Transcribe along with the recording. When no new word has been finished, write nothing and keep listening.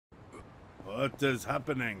What is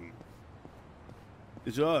happening?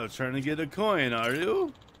 You're trying to get a coin, are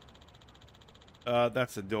you?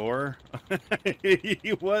 That's a door.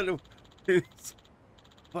 What is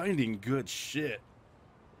finding good shit?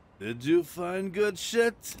 Did you find good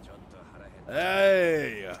shit?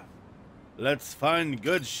 Hey, let's find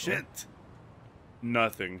good shit.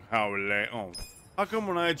 Nothing. How late? Oh, how come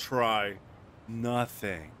when I try,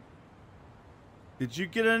 nothing? Did you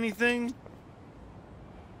get anything?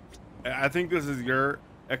 I think this is your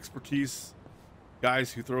expertise,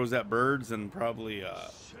 guys who throws at birds and probably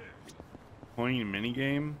coin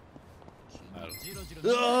minigame.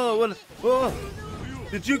 Oh, what? Oh,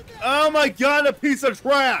 did you? Oh my God, a piece of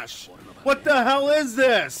trash! What the hell is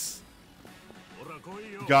this?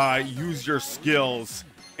 Guy, use your skills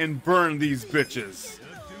and burn these bitches.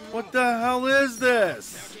 What the hell is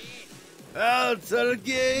this? Oh,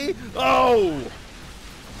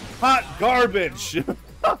 hot garbage.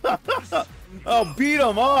 Oh, beat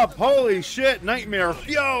him up. Holy shit, nightmare.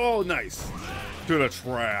 Yo, nice. To the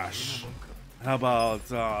trash. How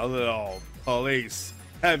about a little police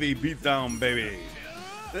heavy beatdown, baby?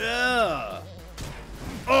 Yeah.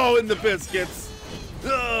 Oh, in the biscuits.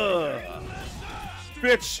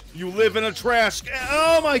 Bitch, you live in a trash.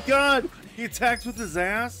 Oh my God, he attacked with his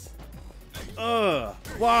ass.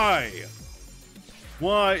 Why?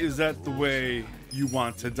 Why is that the way you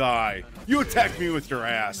want to die? You attack me with your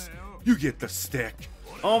ass. You get the stick.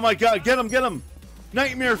 Oh my God, get him, get him.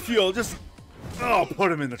 Nightmare fuel, just, oh,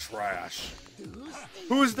 put him in the trash.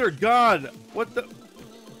 Who is their god? What the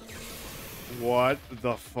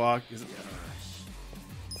fuck is it?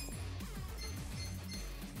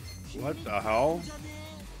 What the hell?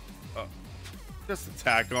 Just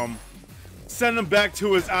attack him. Send him back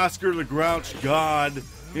to his Oscar the Grouch god.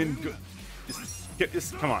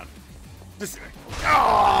 Just come on. Just,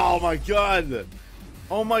 oh my God.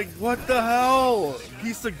 Oh my, what the hell?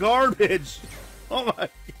 Piece of garbage. Oh my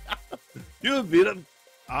God. You beat up.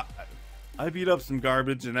 I beat up some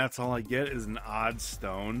garbage and that's all I get is an odd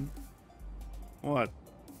stone. What?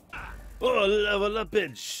 Oh, level up,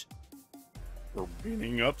 bitch. We're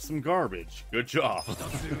beating up some garbage. Good job.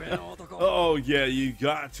 Oh yeah, you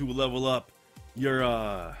got to level up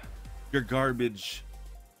your garbage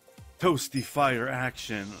toasty fire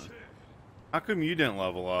action. How come you didn't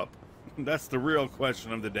level up? That's the real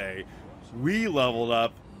question of the day. We leveled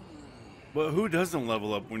up, but who doesn't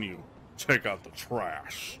level up when you check out the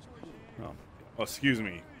trash? Oh, excuse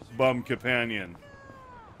me, bum companion.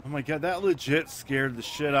 Oh my God, that legit scared the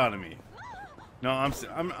shit out of me. No,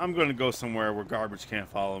 I'm going to go somewhere where garbage can't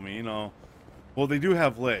follow me, you know. Well, they do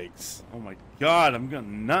have legs. Oh my God,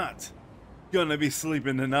 I'm not gonna be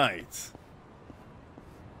sleeping tonight.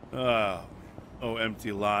 Oh,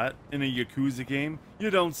 empty lot in a Yakuza game? You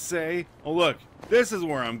don't say. Oh, look, this is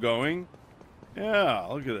where I'm going. Yeah,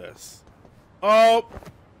 look at this. Oh,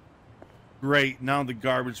 great. Now the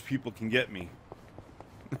garbage people can get me.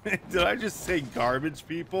 Did I just say garbage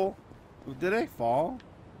people? Did they fall?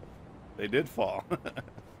 They did fall.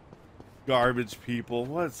 Garbage people.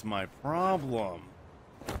 What's my problem?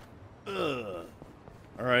 Ugh.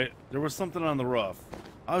 All right, there was something on the roof.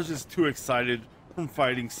 I was just too excited from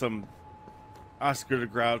fighting some Oscar the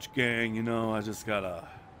Grouch gang, you know. I just gotta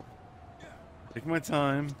take my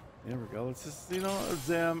time. There we go. Let's just, you know,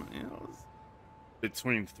 examine, you know,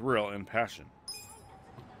 between thrill and passion.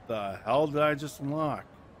 The hell did I just unlock?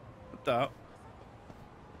 What the?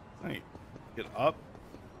 Wait, get up.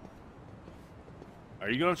 Are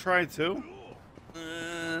you gonna try it too?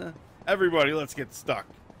 Everybody, let's get stuck.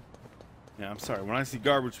 Yeah, I'm sorry. When I see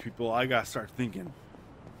garbage people, I gotta start thinking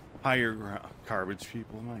higher garbage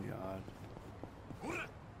people. My God.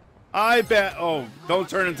 I bet. Oh, don't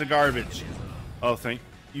turn into garbage. Oh, thank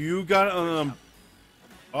you. Got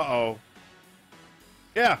uh-oh.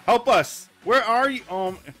 Yeah, help us. Where are you?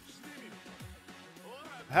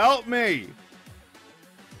 Help me.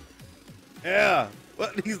 Yeah.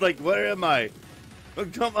 What? He's like, where am I?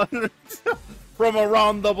 Come on. From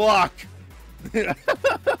around the block.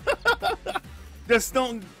 Just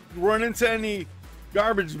don't run into any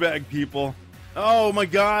garbage bag people. Oh my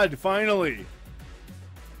God, finally.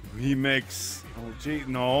 He makes, oh gee,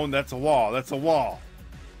 no, that's a wall. That's a wall.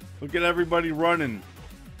 Look at everybody running.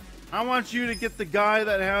 I want you to get the guy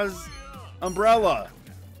that has umbrella.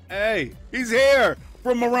 Hey, he's here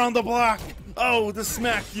from around the block. Oh, to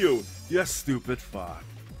smack you. You stupid fuck.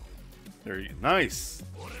 There you, nice.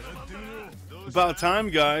 About time,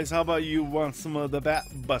 guys. How about you want some of the Bat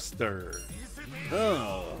Buster?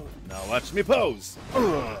 Oh, now watch me pose.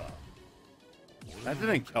 Ugh. That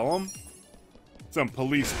didn't kill him. Some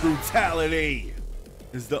police brutality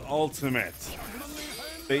is the ultimate.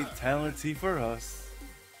 Fatality for us.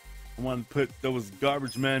 I want to put those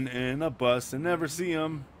garbage men in a bus and never see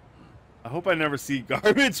them. I hope I never see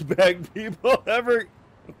garbage bag people ever.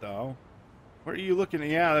 What the hell? Where are you looking at?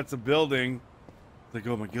 Yeah, that's a building. It's like,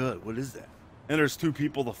 oh my god, what is that? And there's two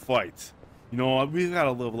people to fight. You know, we've got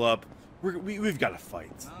to level up. We've got to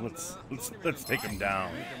fight. Let's take them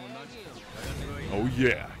down. Oh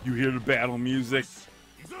yeah, you hear the battle music?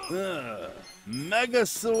 Mega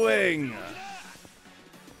swing.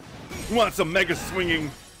 You want some mega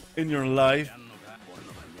swinging in your life?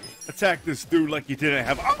 Attack this dude like you didn't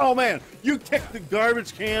have. Oh man, you kicked the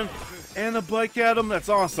garbage can and a bike at him. That's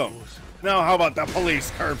awesome. Now how about the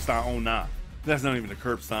police curb stomp? Oh nah, that's not even a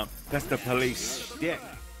curb stomp. That's the police shtick.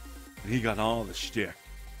 And he got all the shtick.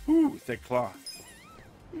 Ooh, thick cloth.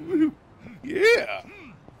 Ooh, yeah.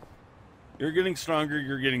 You're getting stronger.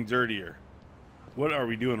 You're getting dirtier. What are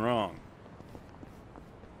we doing wrong?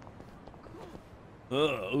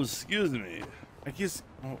 Oh, excuse me. I guess.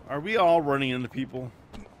 Are we all running into people?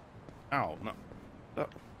 Ow, no.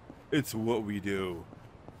 It's what we do.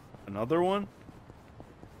 Another one?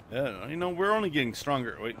 Yeah, you know, we're only getting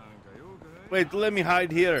stronger. Wait, let me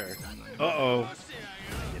hide here. Uh-oh.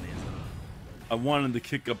 I wanted to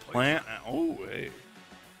kick a plant. Oh, wait.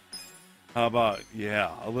 How about,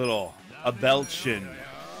 yeah, a belching.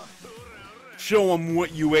 Show them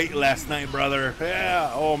what you ate last night, brother.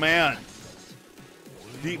 Yeah, oh man.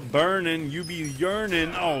 Deep burning, you be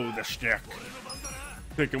yearning. Oh, the stick.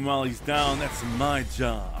 Pick him while he's down. That's my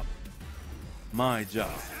job. My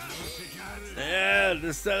job. Yeah,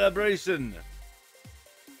 the celebration.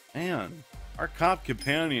 Man, our cop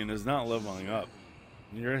companion is not leveling up.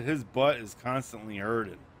 His butt is constantly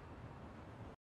hurting.